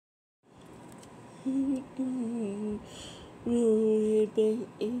It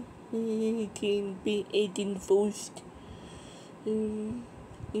can be eaten first. You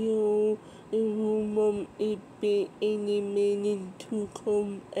mom it be any minute to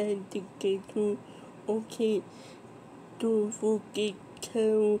come and get to. Okay, don't forget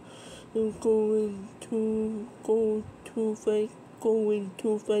how you're going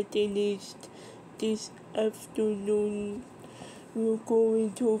to fight this afternoon. We're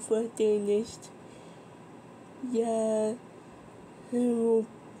going to fight yeah.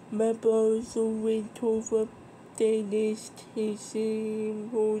 My boss went to the dentist. He's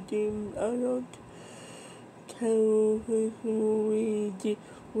holding a lot. Carol is worried.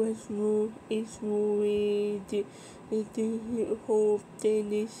 Is worried. The whole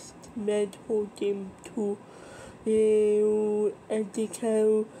dentist might hold him too. And the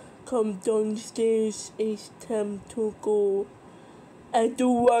cow come downstairs. It's time to go. I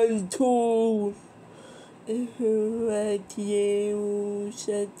don't want to. Right,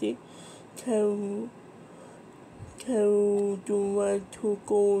 said the cow. Cow don't want to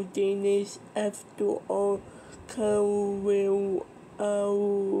go dentist after all. Cow will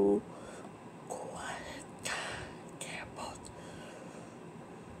cow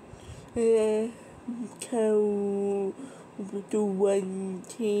don't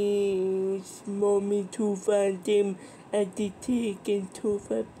want his mommy to find him and they take him to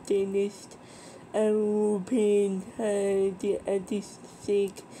the dentist. And pain and the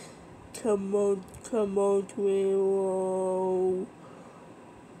sick. Come on, well.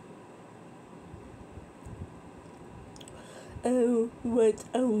 What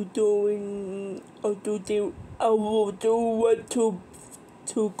are we doing? I don't want to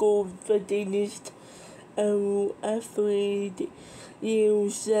go to the dentist. I'm afraid you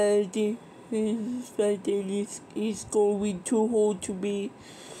said the dentist is going to hold me.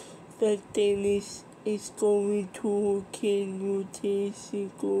 The dentist is going to kill you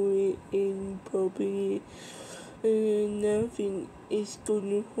physically and probably nothing is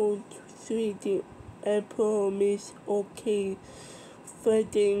going to hold you. I promise, okay. The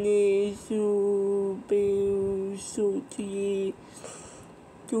dentist will be sorry.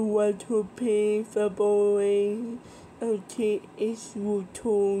 You want to pay the boy until it's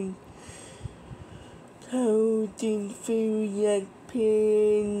returned. How did feel that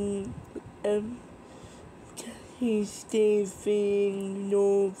pain? He's Stephen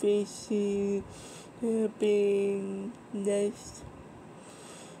Novice been nice.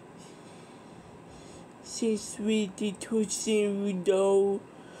 She's ready to see you though.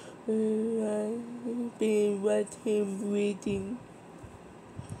 I've been watching reading.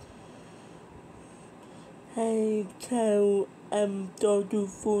 I can I'm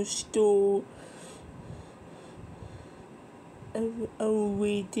thoughtful store. I'm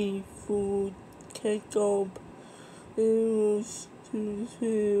waiting for Jacob.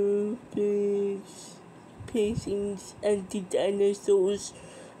 Pigeons and the dinosaurs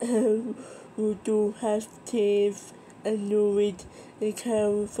who do have teeth. I knew it. I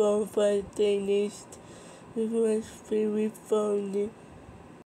came from the dentist. It was very funny.